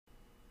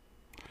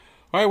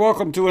Hi,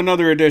 welcome to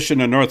another edition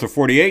of North of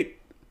 48.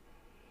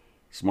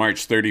 It's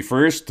March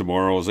 31st.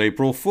 Tomorrow is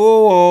April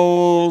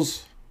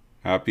Fools.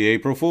 Happy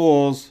April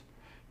Fools.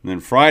 And then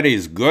Friday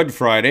is Good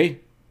Friday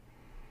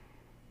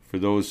for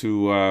those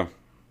who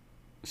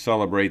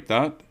celebrate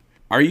that.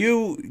 Are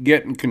you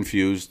getting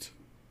confused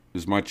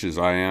as much as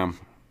I am?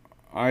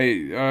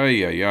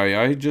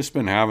 I just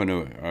been having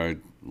a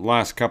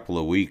last couple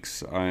of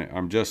weeks.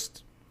 I'm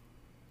just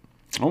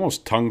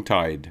almost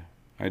tongue-tied.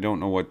 I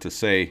don't know what to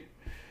say.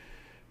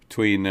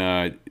 Between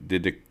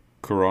did the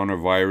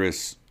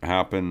coronavirus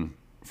happen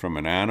from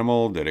an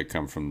animal? Did it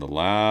come from the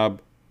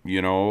lab?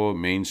 You know,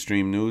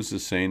 mainstream news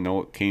is saying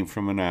no, it came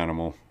from an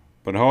animal.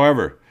 But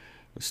however,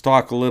 let's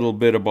talk a little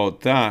bit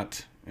about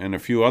that and a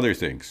few other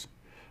things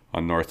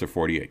on North of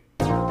 48.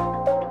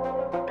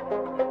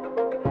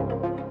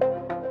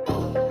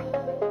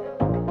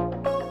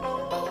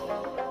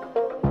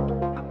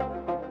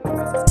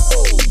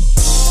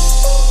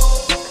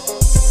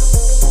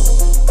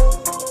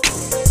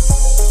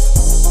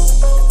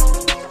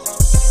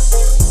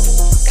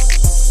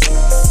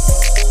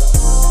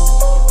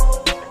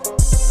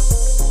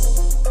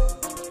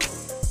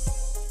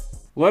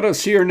 Let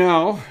us hear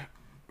now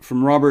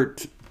from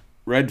Robert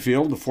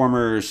Redfield, the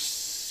former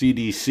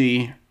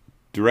CDC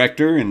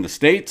director in the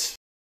States.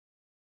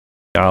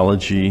 The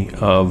biology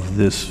of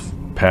this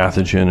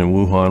pathogen in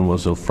Wuhan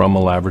was from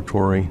a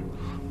laboratory,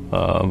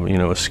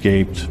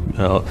 escaped.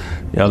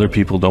 Other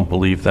people don't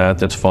believe that.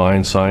 That's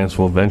fine. Science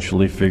will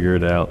eventually figure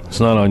it out. It's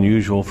not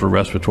unusual for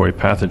respiratory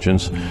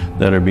pathogens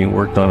that are being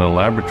worked on in a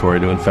laboratory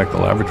to infect a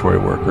laboratory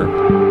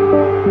worker.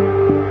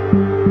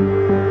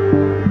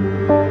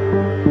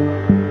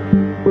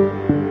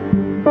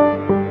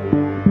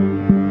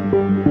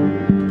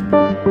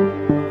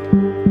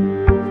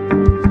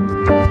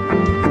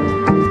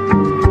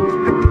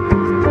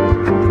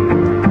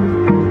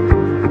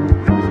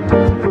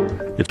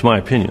 It's my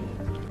opinion,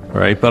 all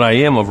right? But I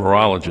am a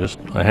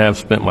virologist. I have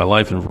spent my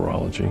life in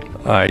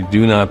virology. I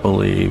do not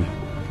believe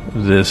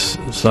this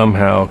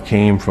somehow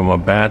came from a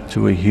bat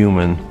to a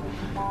human,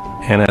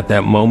 and at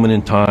that moment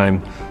in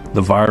time,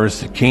 the virus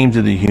that came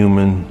to the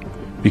human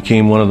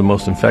became one of the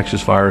most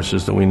infectious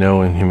viruses that we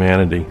know in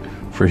humanity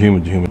for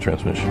human-to-human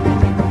transmission.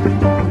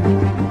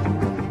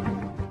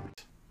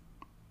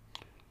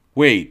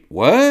 Wait,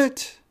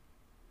 what?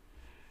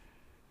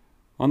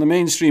 On the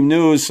mainstream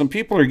news, some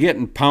people are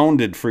getting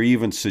pounded for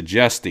even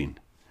suggesting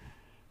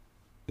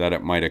that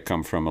it might have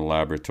come from a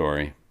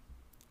laboratory.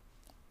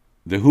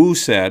 The WHO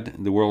said,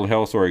 the World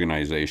Health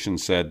Organization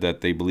said that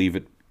they believe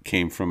it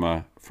came from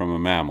a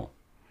mammal,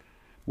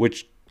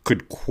 which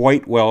could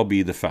quite well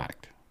be the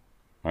fact.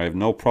 I have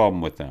no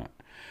problem with that.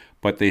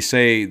 But they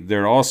say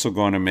they're also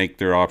going to make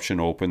their option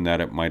open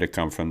that it might have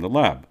come from the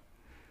lab.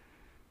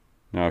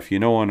 Now, if you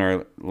know on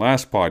our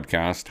last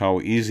podcast how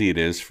easy it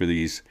is for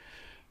these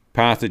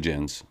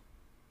pathogens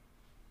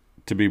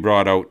to be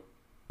brought out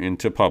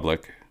into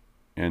public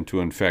and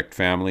to infect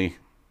family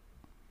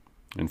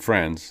and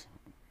friends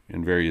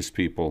and various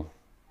people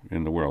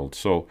in the world.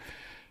 So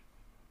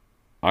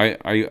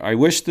I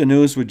wish the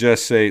news would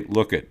just say,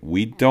 look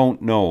we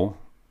don't know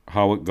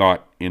how it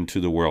got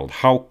into the world,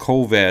 how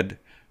COVID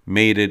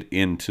made it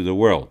into the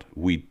world.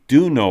 We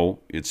do know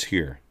it's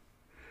here,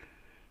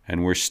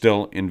 and we're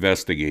still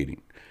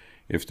investigating.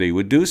 If they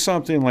would do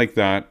something like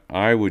that,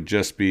 I would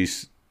just be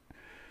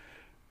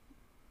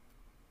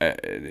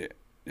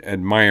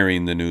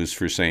admiring the news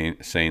for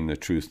saying the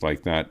truth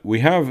like that.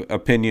 We have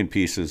opinion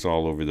pieces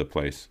all over the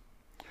place.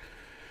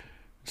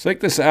 It's like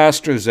this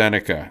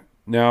AstraZeneca.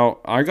 Now,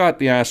 I got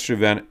the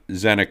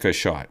AstraZeneca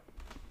shot.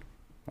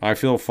 I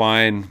feel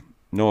fine,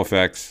 no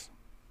effects.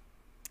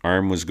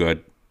 Arm was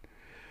good.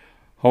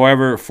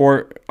 However,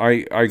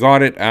 I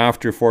got it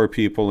after 4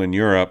 people in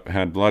Europe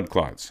had blood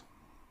clots.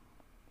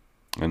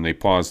 And they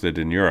paused it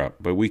in Europe.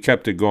 But we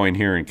kept it going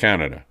here in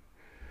Canada,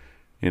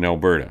 in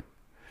Alberta.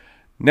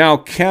 Now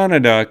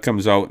Canada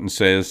comes out and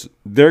says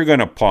they're going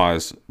to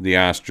pause the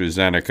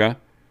AstraZeneca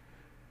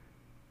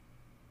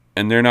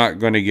and they're not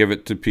going to give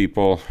it to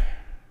people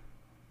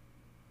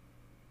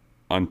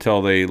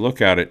until they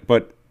look at it.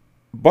 But,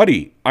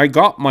 buddy, I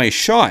got my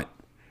shot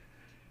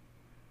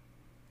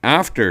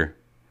after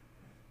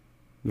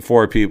the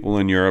 4 people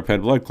in Europe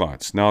had blood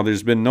clots. Now,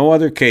 there's been no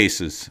other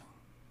cases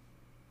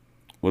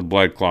with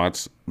blood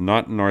clots,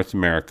 not in North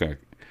America.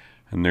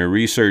 And they're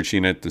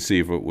researching it to see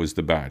if it was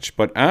the batch.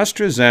 But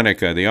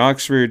AstraZeneca, the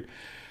Oxford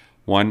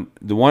one,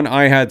 the one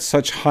I had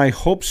such high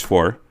hopes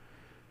for,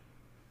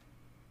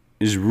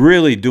 is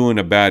really doing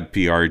a bad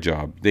PR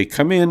job. They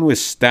come in with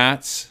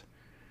stats,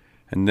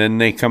 and then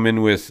they come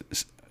in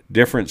with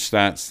different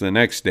stats the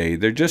next day.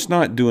 They're just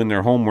not doing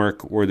their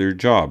homework or their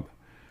job.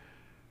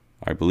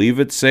 I believe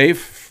it's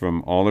safe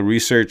from all the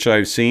research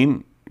I've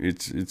seen.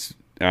 It's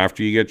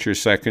after you get your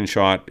second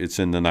shot, it's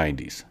in the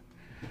 90s.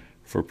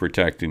 For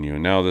protecting you.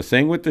 Now, the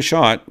thing with the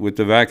shot, with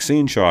the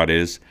vaccine shot,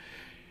 is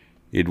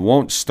it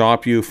won't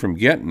stop you from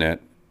getting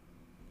it,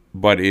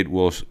 but it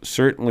will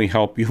certainly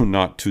help you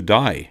not to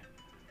die.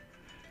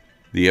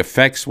 The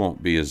effects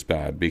won't be as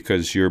bad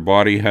because your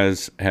body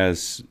has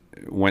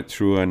went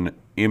through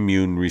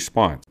immune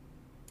response.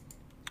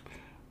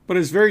 But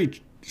it's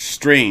very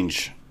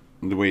strange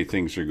the way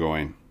things are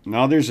going.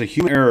 Now there's a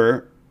human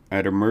error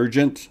at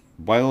Emergent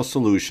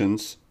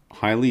BioSolutions,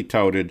 highly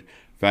touted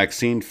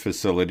vaccine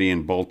facility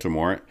in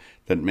Baltimore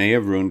that may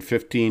have ruined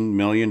 15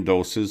 million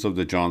doses of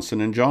the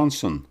Johnson &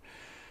 Johnson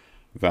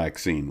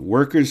vaccine.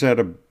 Workers at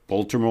a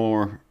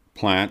Baltimore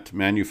plant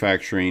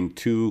manufacturing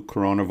 2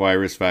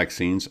 coronavirus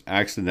vaccines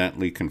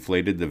accidentally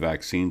conflated the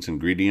vaccine's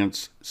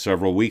ingredients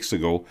several weeks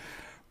ago,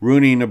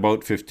 ruining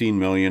about 15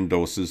 million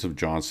doses of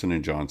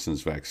Johnson &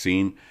 Johnson's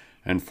vaccine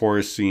and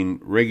forcing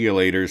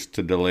regulators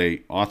to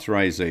delay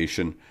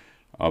authorization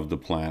of the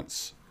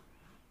plant's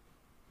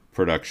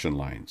production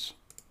lines.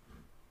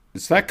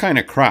 It's that kind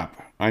of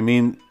crap. I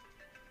mean,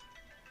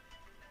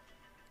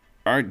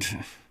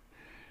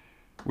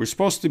 we're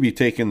supposed to be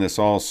taking this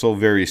all so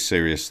very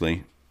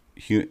seriously.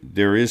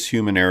 There is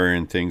human error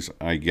in things,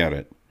 I get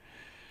it.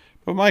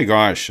 But my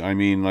gosh, I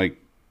mean, like,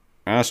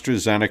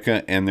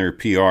 AstraZeneca and their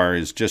PR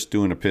is just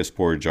doing a piss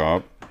poor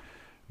job.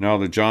 Now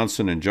the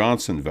Johnson &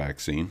 Johnson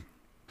vaccine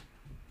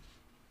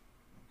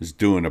is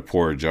doing a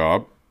poor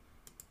job.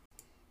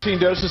 15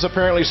 doses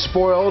apparently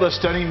spoiled. A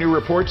stunning new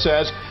report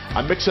says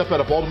a mix-up at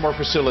a Baltimore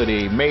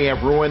facility may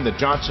have ruined the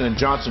Johnson &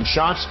 Johnson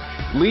shots,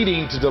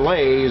 leading to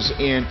delays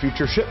in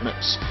future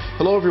shipments.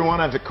 Hello,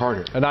 everyone. I'm Vic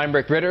Carter. And I'm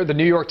Rick Ritter. The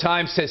New York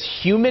Times says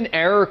human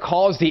error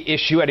caused the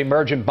issue at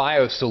Emergent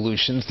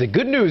BioSolutions. The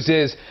good news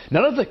is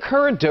none of the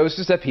current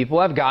doses that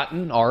people have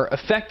gotten are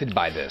affected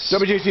by this.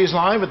 WJT is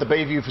live at the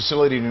Bayview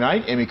facility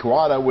tonight. Amy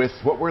Kawada with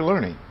what we're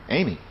learning.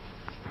 Amy.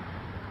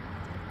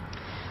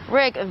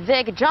 Rick,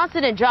 Vic,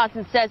 Johnson &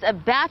 Johnson says a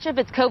batch of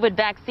its COVID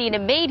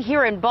vaccine made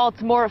here in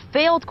Baltimore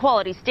failed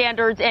quality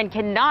standards and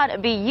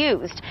cannot be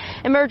used.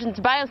 Emergent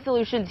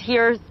BioSolutions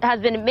here has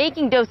been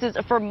making doses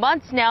for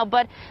months now,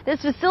 but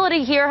this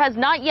facility here has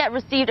not yet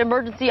received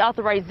emergency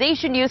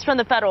authorization use from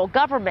the federal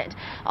government.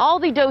 All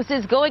the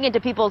doses going into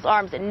people's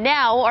arms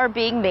now are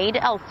being made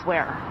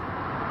elsewhere.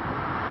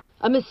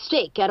 A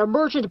mistake at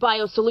Emergent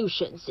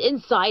BioSolutions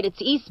inside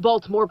its East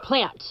Baltimore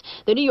plant.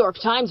 The New York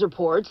Times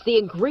reports the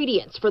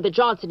ingredients for the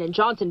Johnson &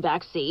 Johnson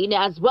vaccine,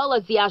 as well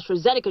as the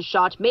AstraZeneca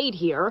shot made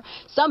here,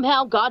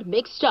 somehow got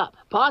mixed up,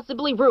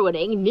 possibly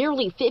ruining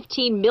nearly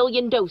 15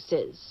 million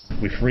doses.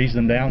 We freeze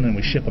them down and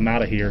we ship them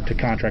out of here to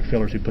contract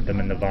fillers who put them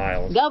in the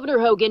vials. Governor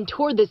Hogan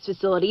toured this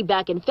facility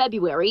back in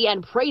February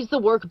and praised the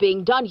work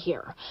being done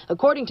here.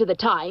 According to the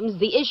Times,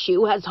 the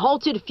issue has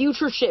halted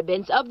future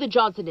shipments of the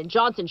Johnson &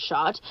 Johnson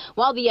shot,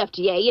 while the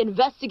FDA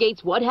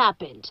investigates what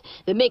happened.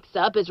 The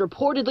mix-up is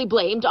reportedly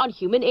blamed on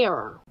human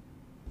error.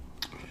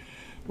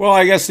 Well,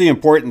 I guess the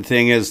important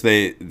thing is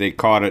they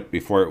caught it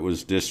before it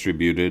was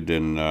distributed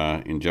and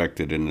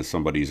injected into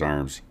somebody's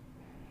arms.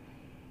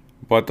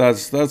 But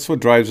that's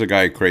what drives a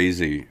guy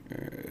crazy.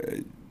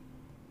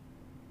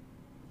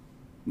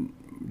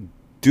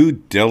 Due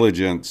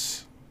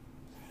diligence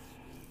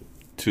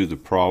to the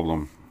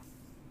problem.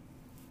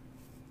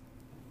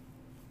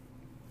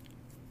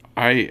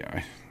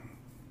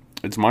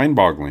 It's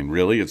mind-boggling,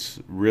 really.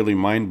 It's really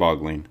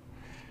mind-boggling.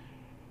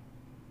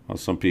 Well,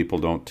 some people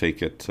don't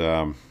take it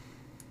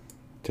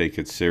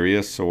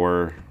serious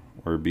or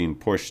being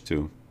pushed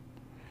to.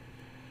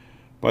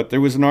 But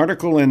there was an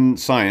article in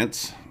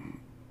Science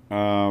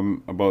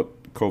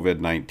about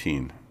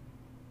COVID-19.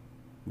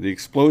 The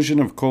explosion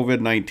of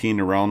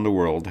COVID-19 around the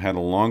world had a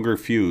longer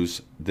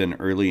fuse than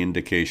early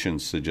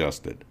indications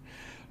suggested.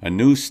 A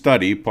new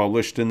study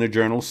published in the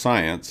journal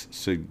Science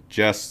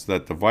suggests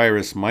that the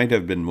virus might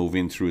have been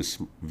moving through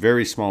a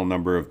very small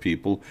number of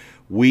people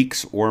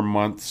weeks or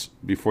months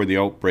before the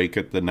outbreak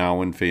at the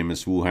now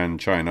infamous Wuhan,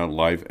 China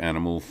live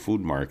animal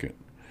food market.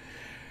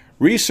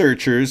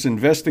 Researchers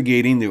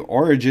investigating the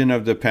origin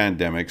of the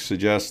pandemic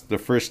suggest the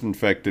first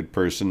infected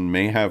person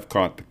may have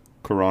caught the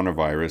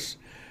coronavirus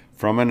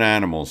from an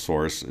animal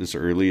source as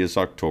early as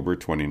October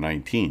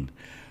 2019.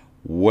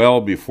 Well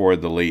before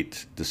the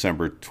late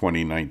December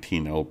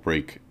 2019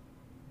 outbreak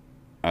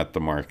at the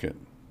market.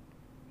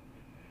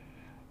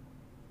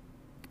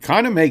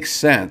 Kind of makes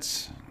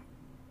sense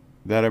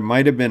that it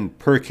might have been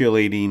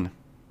percolating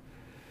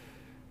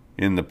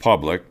in the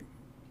public,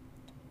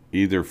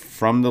 either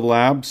from the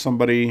lab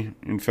somebody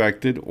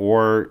infected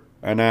or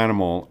an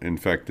animal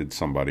infected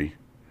somebody.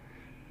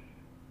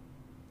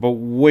 But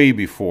way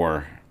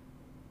before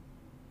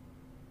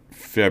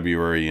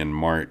February and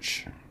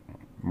March.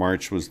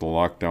 March was the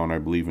lockdown, I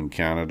believe, in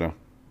Canada.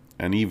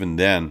 And even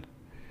then,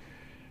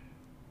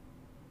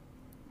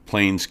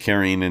 planes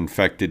carrying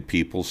infected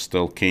people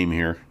still came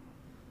here.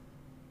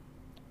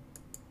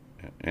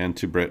 And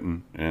to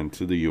Britain and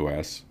to the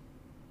US.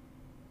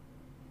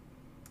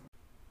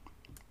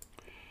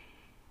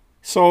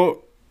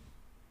 So,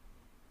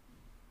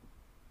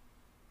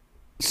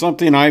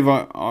 something I've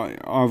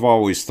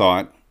always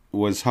thought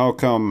was, how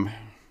come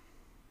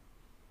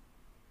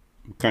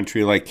a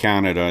country like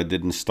Canada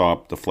didn't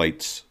stop the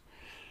flights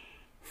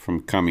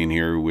from coming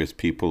here with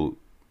people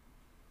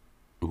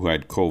who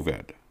had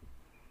COVID?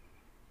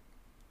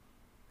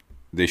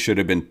 They should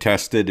have been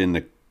tested in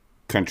the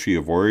country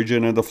of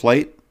origin of the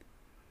flight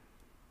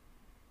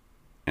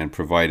and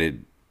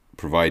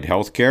provide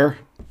health care.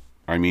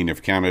 I mean,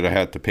 if Canada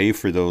had to pay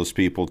for those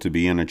people to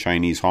be in a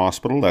Chinese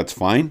hospital, that's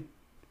fine.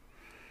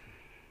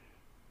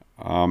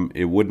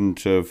 It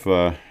wouldn't have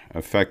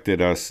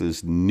affected us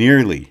as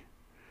nearly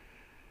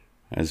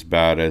as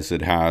bad as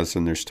it has,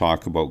 and there's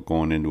talk about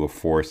going into a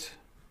fourth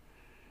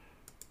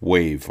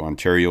wave.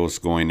 Ontario's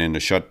going into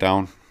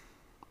shutdown.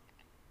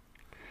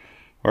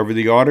 However,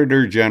 the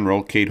Auditor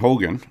General, Kate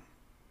Hogan,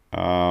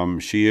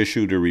 she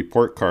issued a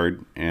report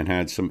card and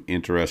had some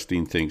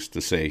interesting things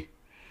to say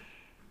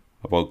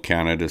about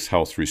Canada's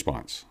health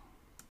response.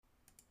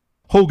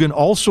 Hogan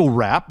also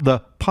rapped the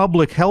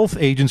Public Health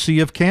Agency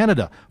of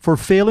Canada for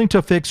failing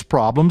to fix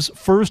problems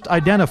first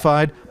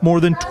identified more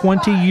than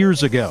 20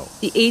 years ago.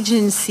 The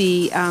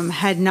agency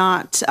had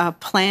not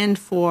planned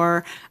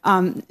for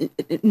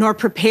nor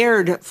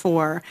prepared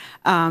for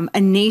a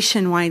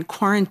nationwide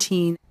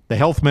quarantine. The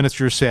health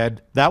minister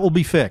said that will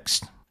be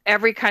fixed.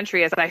 Every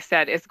country, as I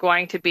said, is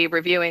going to be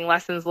reviewing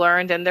lessons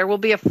learned, and there will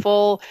be a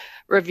full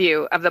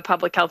review of the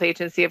Public Health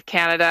Agency of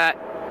Canada.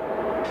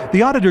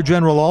 The Auditor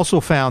General also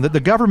found that the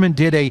government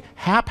did a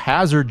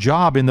haphazard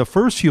job in the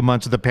first few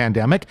months of the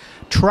pandemic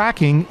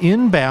tracking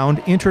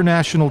inbound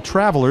international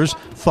travelers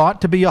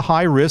thought to be a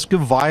high risk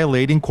of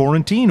violating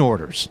quarantine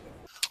orders.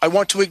 I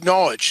want to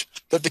acknowledge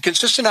that the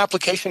consistent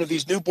application of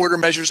these new border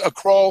measures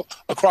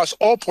across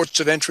all ports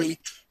of entry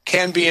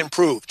can be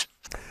improved.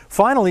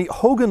 Finally,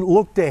 Hogan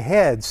looked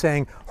ahead,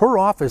 saying her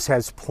office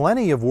has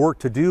plenty of work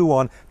to do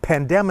on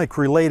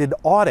pandemic-related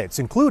audits,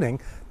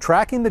 including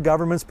tracking the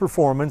government's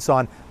performance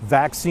on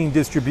vaccine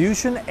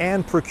distribution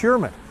and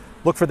procurement.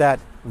 Look for that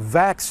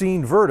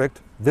vaccine verdict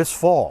this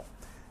fall.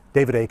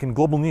 David Akin,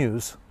 Global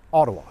News,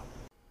 Ottawa.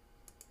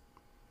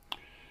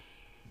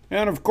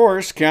 And of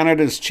course,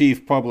 Canada's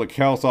Chief Public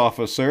Health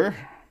Officer,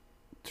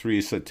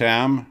 Theresa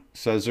Tam,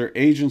 says her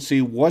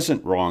agency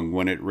wasn't wrong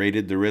when it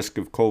rated the risk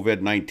of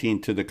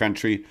COVID-19 to the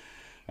country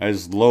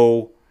as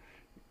low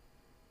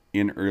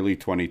in early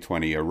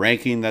 2020, a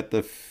ranking that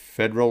the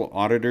Federal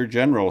Auditor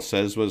General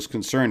says was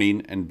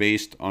concerning and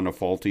based on a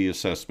faulty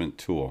assessment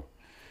tool.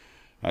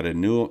 At a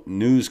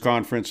news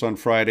conference on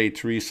Friday,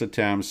 Theresa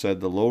Tam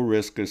said the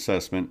low-risk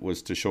assessment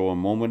was to show a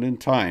moment in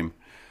time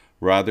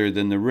rather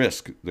than the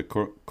risk the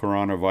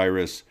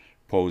coronavirus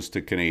posed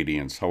to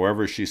Canadians.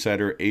 However, she said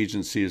her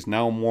agency is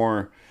now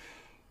more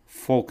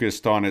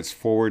focused on its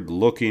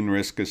forward-looking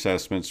risk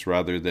assessments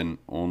rather than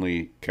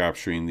only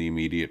capturing the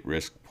immediate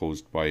risk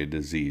posed by a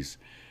disease.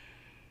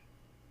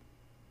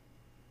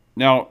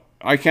 Now,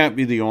 I can't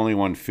be the only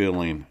one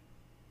feeling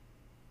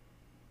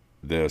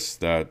this,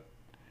 that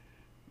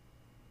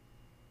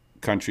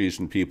countries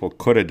and people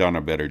could have done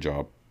a better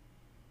job.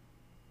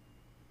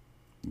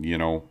 You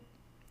know,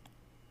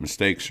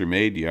 mistakes are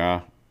made,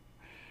 yeah.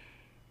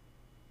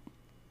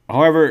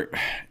 However,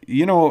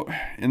 you know,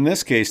 in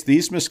this case,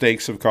 these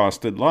mistakes have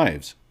costed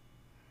lives,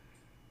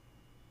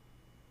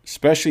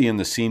 especially in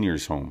the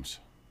seniors' homes,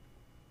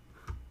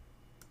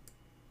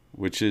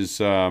 which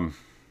is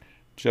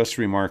just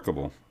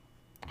remarkable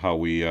how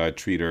we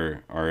treat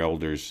our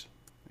elders,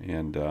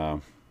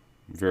 and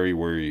very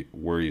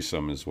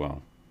worrisome as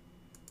well.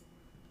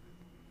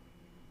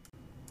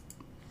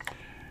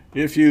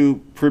 If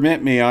you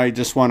permit me, I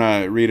just want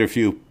to read a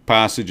few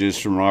passages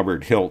from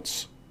Robert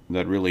Hiltz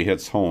that really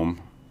hits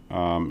home.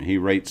 He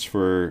writes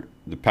for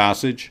The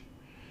Passage.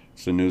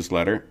 It's a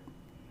newsletter.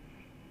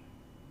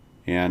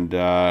 And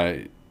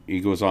he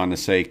goes on to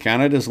say,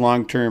 Canada's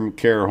long-term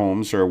care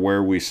homes are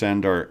where we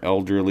send our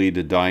elderly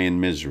to die in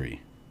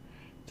misery.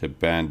 The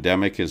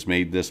pandemic has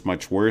made this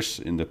much worse.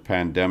 In the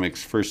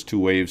pandemic's first two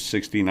waves,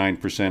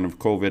 69% of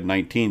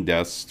COVID-19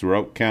 deaths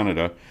throughout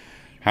Canada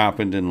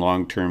happened in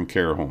long-term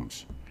care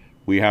homes.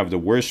 We have the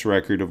worst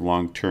record of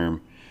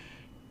long-term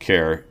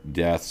care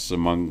deaths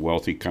among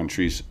wealthy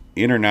countries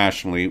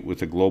internationally,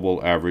 with a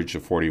global average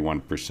of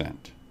 41%.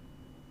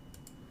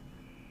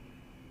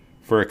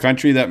 For a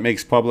country that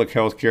makes public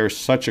health care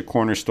such a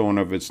cornerstone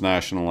of its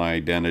national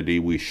identity,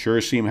 we sure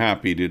seem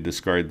happy to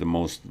discard the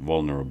most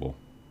vulnerable.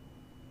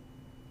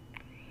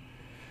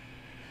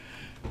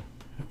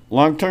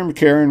 Long-term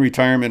care and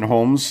retirement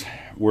homes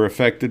were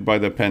affected by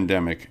the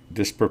pandemic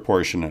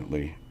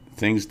disproportionately.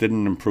 Things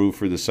didn't improve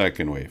for the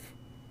second wave.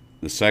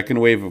 The second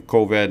wave of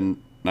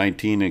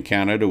COVID-19 in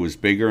Canada was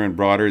bigger and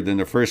broader than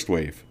the first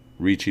wave,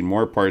 reaching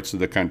more parts of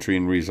the country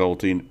and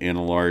resulting in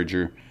a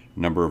larger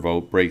number of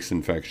outbreaks,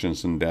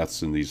 infections, and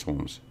deaths in these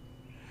homes.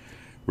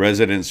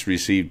 Residents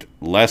received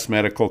less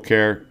medical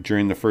care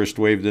during the first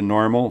wave than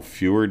normal,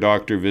 fewer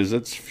doctor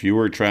visits,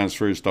 fewer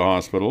transfers to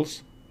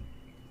hospitals.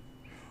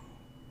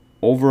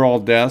 Overall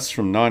deaths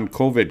from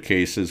non-COVID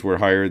cases were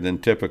higher than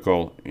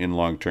typical in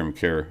long-term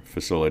care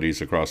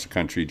facilities across the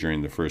country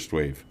during the first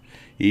wave,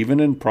 even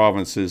in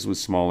provinces with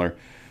smaller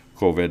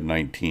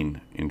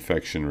COVID-19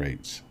 infection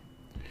rates.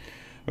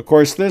 Of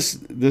course,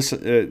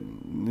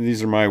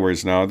 these are my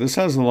words now. This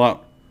has a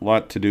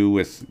lot to do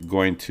with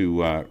going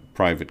to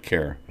private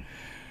care,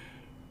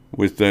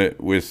 with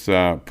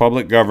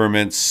public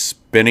governments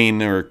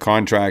spinning or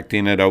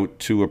contracting it out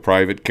to a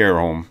private care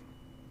home,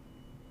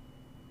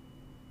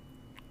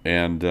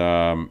 And,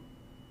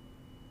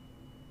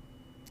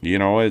 you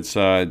know, it's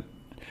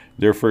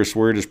their first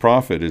word is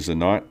profit, is it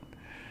not?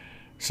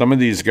 Some of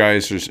these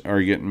guys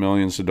are getting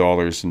millions of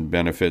dollars in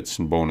benefits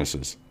and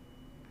bonuses.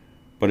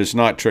 But it's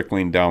not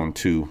trickling down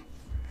to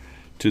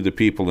the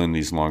people in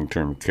these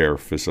long-term care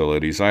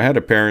facilities. I had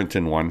a parent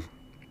in one,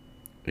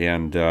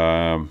 and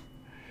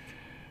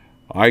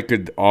I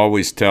could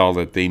always tell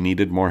that they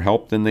needed more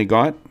help than they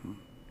got.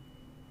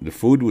 The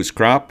food was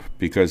crap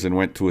because it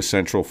went to a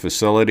central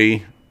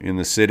facility in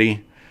the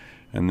city,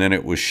 and then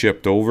it was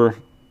shipped over.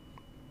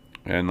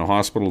 And the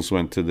hospitals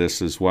went to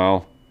this as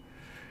well.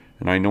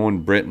 And I know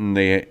in Britain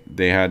they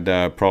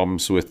had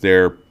problems with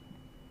their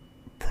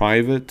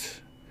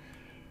private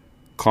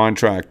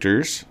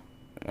contractors.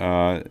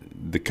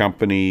 The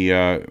company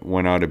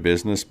went out of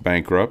business,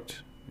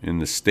 bankrupt. In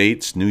the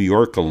States, New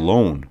York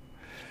alone,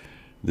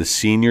 the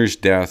seniors'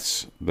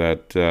 deaths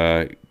that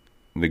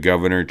the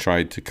governor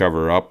tried to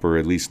cover up or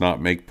at least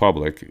not make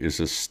public is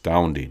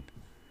astounding.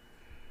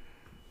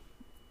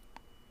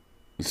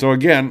 So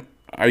again,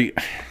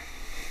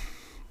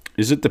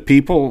 is it the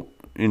people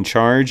in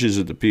charge? Is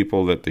it the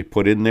people that they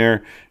put in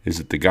there? Is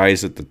it the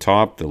guys at the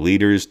top, the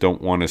leaders,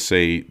 don't want to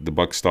say the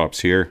buck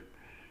stops here?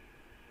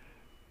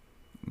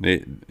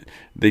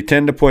 They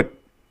tend to put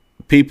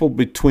people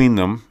between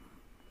them,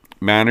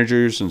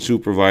 managers and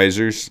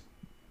supervisors,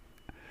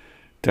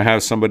 to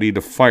have somebody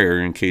to fire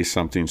in case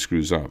something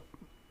screws up.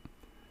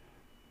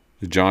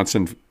 The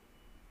Johnson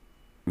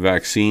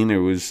vaccine, it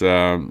was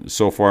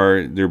so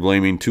far they're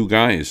blaming 2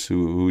 guys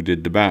who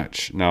did the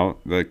batch. Now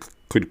that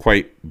could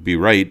quite be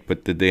right,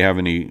 but did they have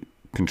any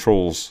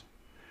controls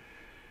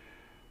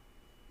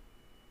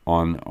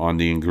on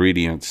the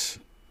ingredients?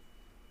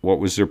 What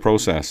was their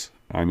process?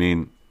 I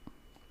mean,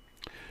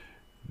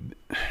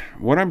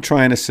 what I'm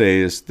trying to say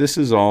is this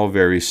is all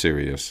very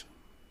serious.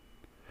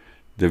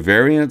 The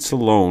variants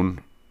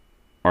alone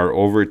are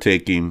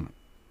overtaking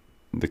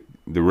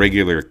the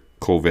regular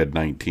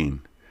COVID-19.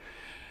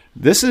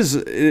 This is,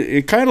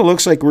 it kind of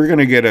looks like we're going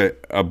to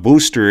get a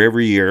booster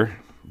every year,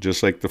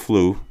 just like the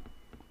flu.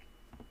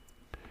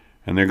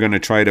 And they're going to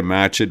try to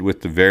match it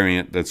with the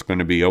variant that's going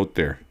to be out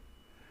there.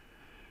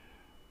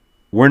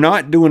 We're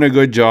not doing a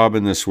good job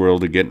in this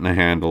world of getting a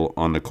handle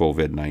on the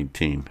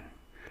COVID-19.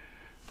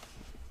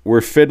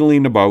 We're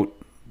fiddling about.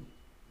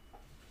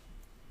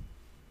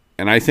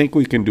 And I think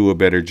we can do a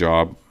better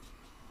job.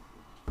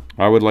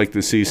 I would like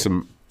to see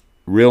some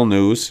real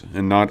news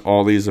and not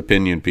all these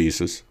opinion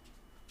pieces.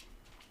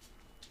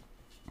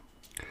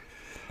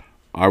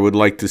 I would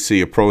like to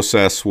see a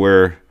process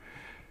where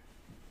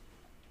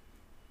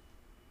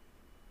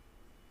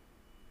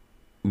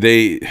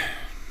it's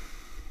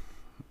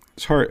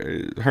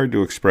hard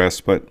to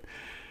express, but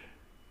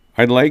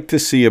I'd like to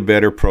see a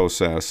better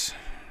process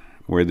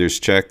where there's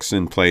checks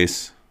in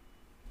place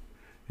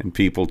and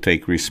people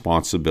take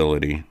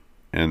responsibility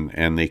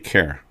and they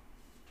care.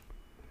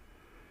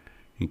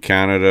 In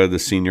Canada, the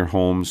senior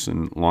homes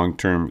and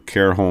long-term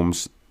care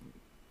homes,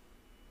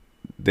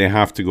 they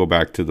have to go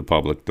back to the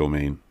public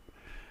domain.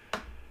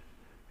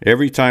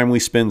 Every time we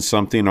spin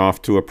something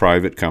off to a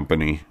private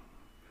company,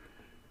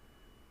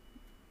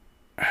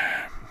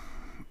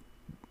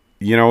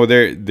 you know,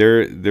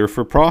 they're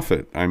for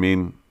profit. I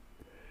mean,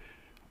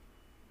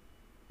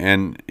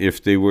 and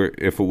if it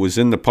was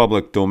in the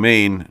public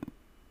domain,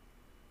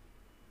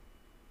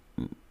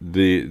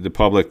 the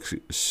public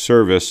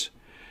service,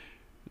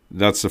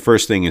 that's the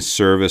first thing, is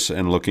service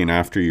and looking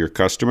after your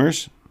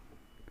customers.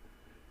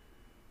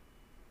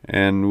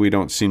 And we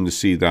don't seem to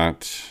see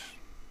that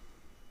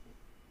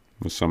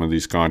with some of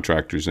these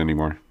contractors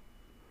anymore,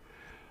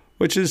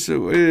 which is,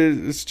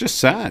 it's just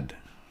sad.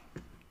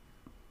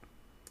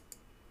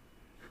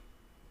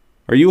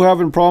 Are you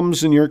having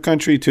problems in your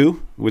country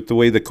too with the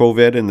way the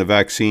COVID and the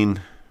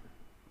vaccine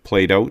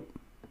played out?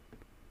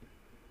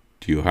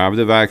 Do you have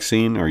the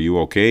vaccine? Are you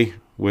okay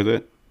with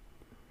it?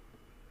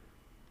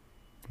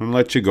 I'll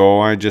let you go.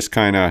 I just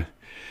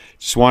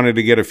wanted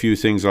to get a few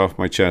things off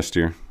my chest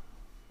here.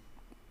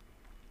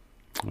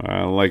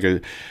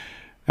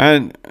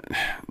 And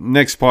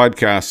next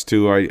podcast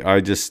too, I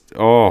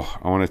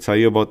want to tell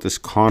you about this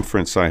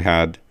conference I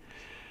had.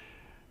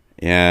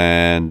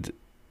 And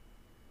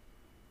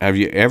have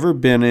you ever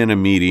been in a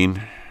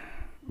meeting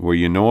where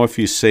you know if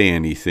you say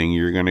anything,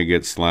 you're going to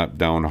get slapped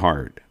down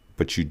hard,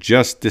 but you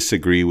just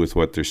disagree with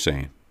what they're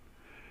saying?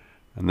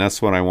 And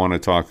that's what I want to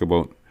talk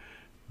about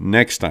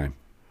next time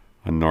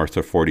on North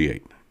of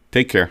 48.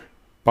 Take care.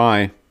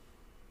 Bye.